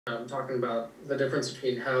Talking about the difference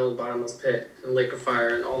between hell, bottomless pit, and lake of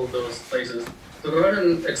fire, and all of those places. So go ahead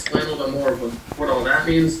and explain a little bit more of what all that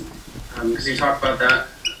means, because you talked about that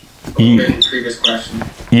a little bit in the previous question.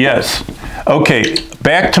 Yes. Okay,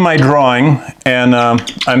 back to my drawing, and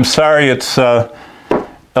I'm sorry it's a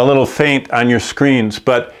little faint on your screens,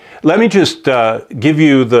 but let me just give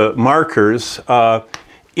you the markers.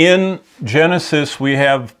 In Genesis, we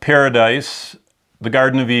have paradise, the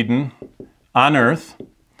Garden of Eden, on earth.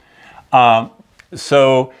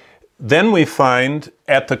 So then we find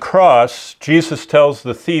at the cross, Jesus tells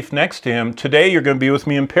the thief next to him, today you're going to be with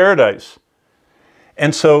me in paradise.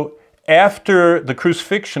 And so after the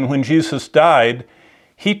crucifixion, when Jesus died,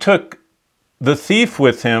 he took the thief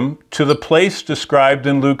with him to the place described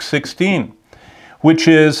in Luke 16, which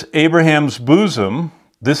is Abraham's bosom,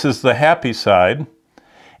 this is the happy side,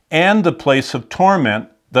 and the place of torment,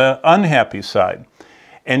 the unhappy side.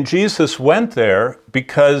 And Jesus went there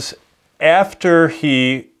because after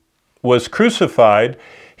he was crucified,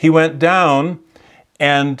 he went down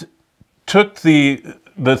and took the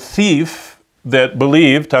thief that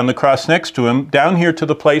believed on the cross next to him down here to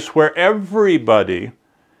the place where everybody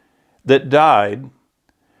that died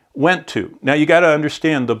went to. Now you got to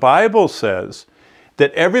understand, the Bible says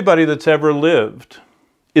that everybody that's ever lived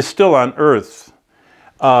is still on earth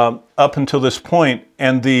up until this point,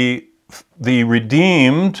 and the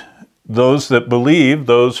redeemed, those that believe,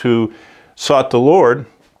 those who sought the Lord,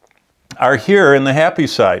 are here in the happy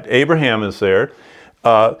side. Abraham is there.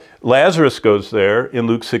 Lazarus goes there in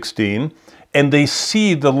Luke 16, and they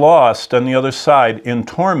see the lost on the other side in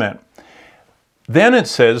torment. Then it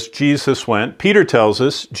says Jesus went, Peter tells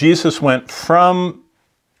us, Jesus went from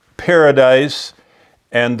paradise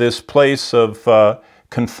and this place of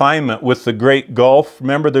confinement with the great gulf.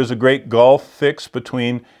 Remember, there's a great gulf fixed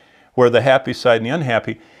between where the happy side and the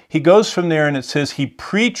unhappy. He goes from there and it says he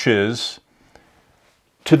preaches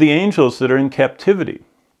to the angels that are in captivity.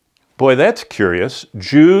 Boy, that's curious.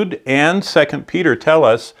 Jude and 2 Peter tell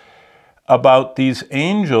us about these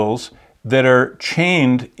angels that are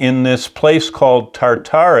chained in this place called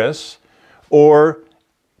Tartarus, or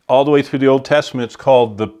all the way through the Old Testament, it's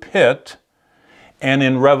called the pit. And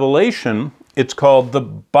in Revelation, it's called the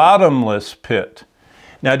bottomless pit.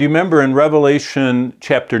 Now, do you remember in Revelation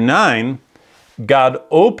chapter 9, God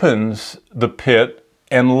opens the pit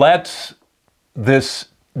and lets this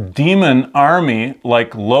demon army,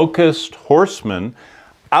 like locust horsemen,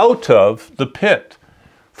 out of the pit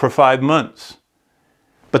for 5 months.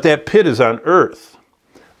 But that pit is on earth.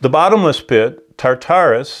 The bottomless pit,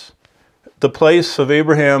 Tartarus, the place of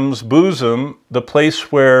Abraham's bosom, the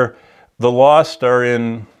place where the lost are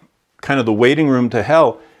in kind of the waiting room to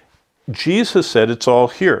hell, Jesus said it's all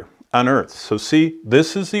here on earth. So see,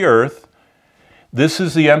 this is the earth, this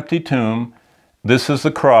is the empty tomb, this is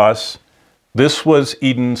the cross, this was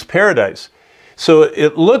Eden's paradise. So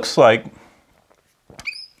it looks like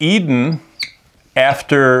Eden,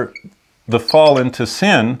 after the fall into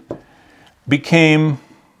sin, became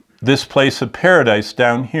this place of paradise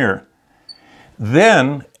down here.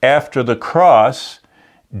 Then, after the cross,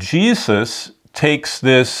 Jesus takes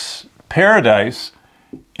this paradise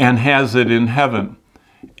and has it in heaven.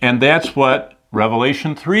 And that's what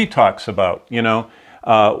Revelation 3 talks about. You know,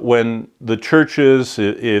 when the churches,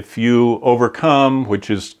 if you overcome, which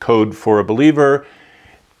is code for a believer,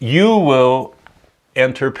 you will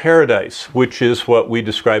enter paradise, which is what we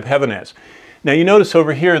describe heaven as. Now you notice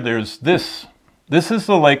over here there's this. This is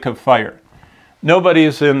the lake of fire. Nobody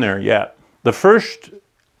is in there yet. The first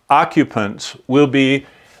occupants will be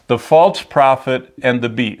the false prophet and the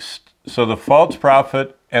beast. So the false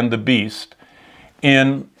prophet and the beast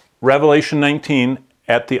in Revelation 19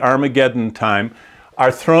 at the Armageddon time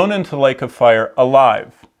are thrown into the lake of fire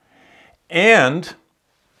alive. And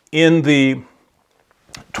in the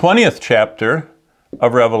 20th chapter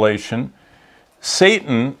of Revelation,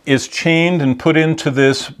 Satan is chained and put into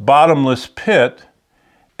this bottomless pit,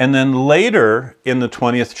 and then later in the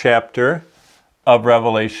 20th chapter of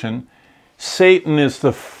Revelation, Satan is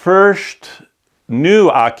the first new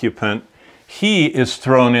occupant. He is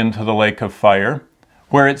thrown into the lake of fire,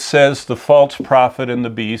 where it says the false prophet and the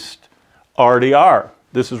beast already are.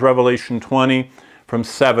 This is Revelation 20 from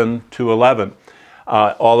 7 to 11,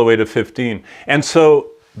 all the way to 15. And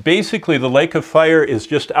so basically, the lake of fire is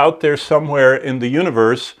just out there somewhere in the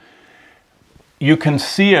universe. You can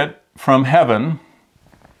see it from heaven.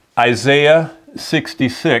 Isaiah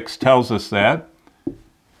 66 tells us that.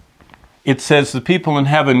 It says the people in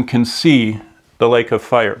heaven can see the lake of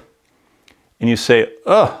fire. And you say,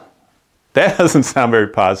 oh, that doesn't sound very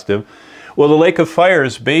positive. Well, the lake of fire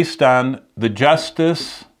is based on the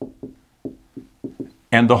justice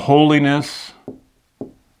and the holiness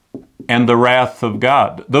and the wrath of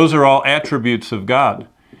God. Those are all attributes of God.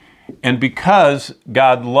 And because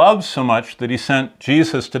God loves so much that he sent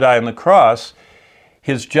Jesus to die on the cross,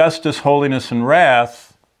 his justice, holiness, and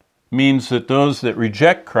wrath means that those that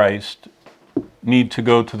reject Christ need to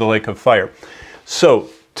go to the lake of fire. So,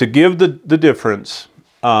 to give the difference,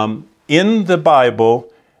 in the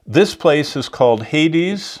Bible, this place is called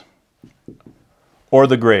Hades or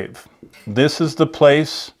the grave. This is the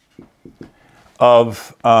place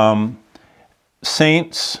of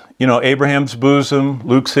saints, you know, Abraham's bosom,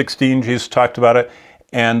 Luke 16, Jesus talked about it,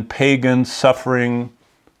 and pagan suffering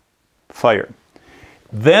fire.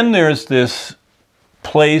 Then there's this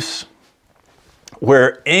place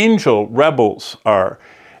where angel rebels are,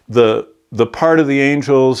 the part of the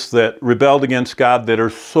angels that rebelled against God that are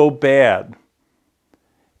so bad,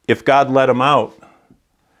 if God let them out,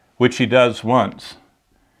 which he does once,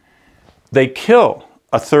 they kill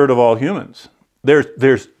a third of all humans.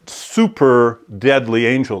 They're super deadly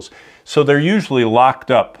angels. So they're usually locked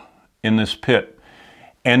up in this pit.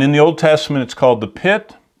 And in the Old Testament, it's called the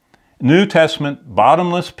pit. New Testament,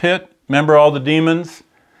 bottomless pit. Remember all the demons?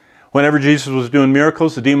 Whenever Jesus was doing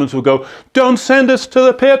miracles, the demons would go, "Don't send us to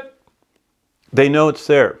the pit." They know it's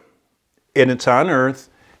there. And it's on earth.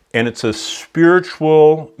 And it's a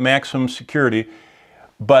spiritual maximum security.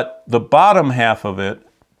 But the bottom half of it,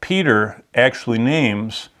 Peter actually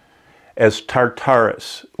names as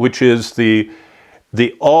Tartarus, which is the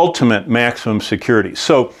ultimate maximum security.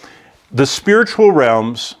 So the spiritual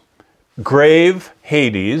realms, grave,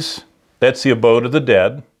 Hades, that's the abode of the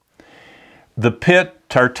dead. The pit,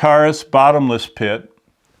 Tartarus, bottomless pit,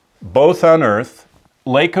 both on earth.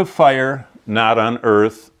 Lake of fire, not on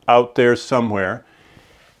earth, out there somewhere.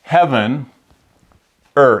 Heaven,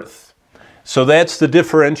 earth. So that's the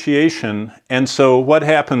differentiation. And so what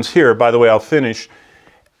happens here, by the way, I'll finish.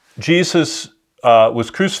 Jesus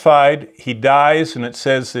was crucified, he dies, and it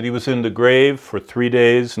says that he was in the grave for 3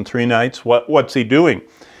 days and 3 nights. What's he doing?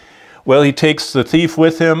 Well, he takes the thief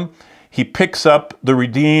with him, he picks up the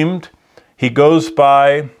redeemed, he goes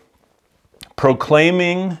by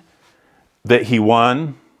proclaiming that he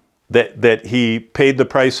won, that he paid the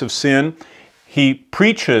price of sin. He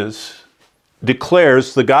preaches,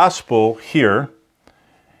 declares the gospel here,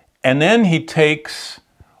 and then he takes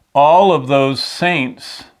all of those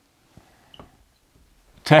saints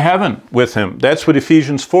to heaven with him. That's what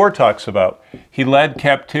Ephesians 4 talks about. He led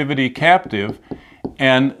captivity captive,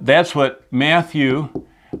 and that's what Matthew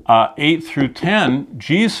 8 through 10,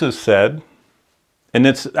 Jesus said,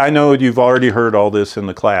 and I know you've already heard all this in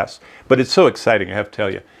the class, but it's so exciting, I have to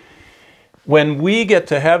tell you. When we get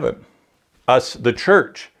to heaven, us, the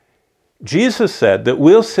church, Jesus said that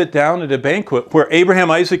we'll sit down at a banquet where Abraham,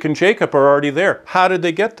 Isaac, and Jacob are already there. How did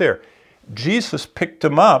they get there? Jesus picked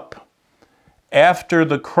them up after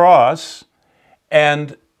the cross,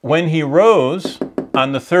 and when he rose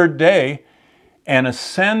on the third day and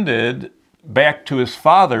ascended back to his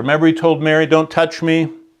Father, remember he told Mary, "Don't touch me,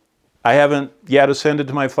 I haven't yet ascended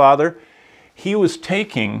to my Father." He was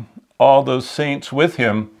taking all those saints with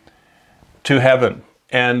him to heaven.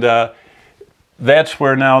 And that's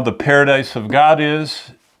where now the paradise of God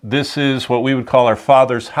is. This is what we would call our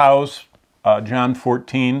Father's house, John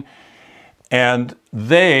 14. And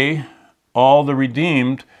they, all the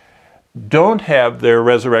redeemed, don't have their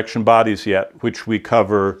resurrection bodies yet, which we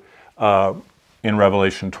cover in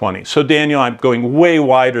Revelation 20. So Daniel, I'm going way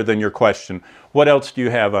wider than your question. What else do you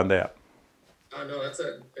have on that? No, that's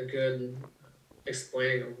a good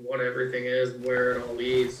explaining of what everything is, where it all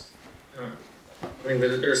leads. I think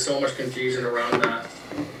that there's so much confusion around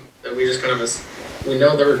that we just kind of, we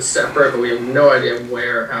know they're separate, but we have no idea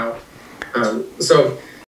where, how. So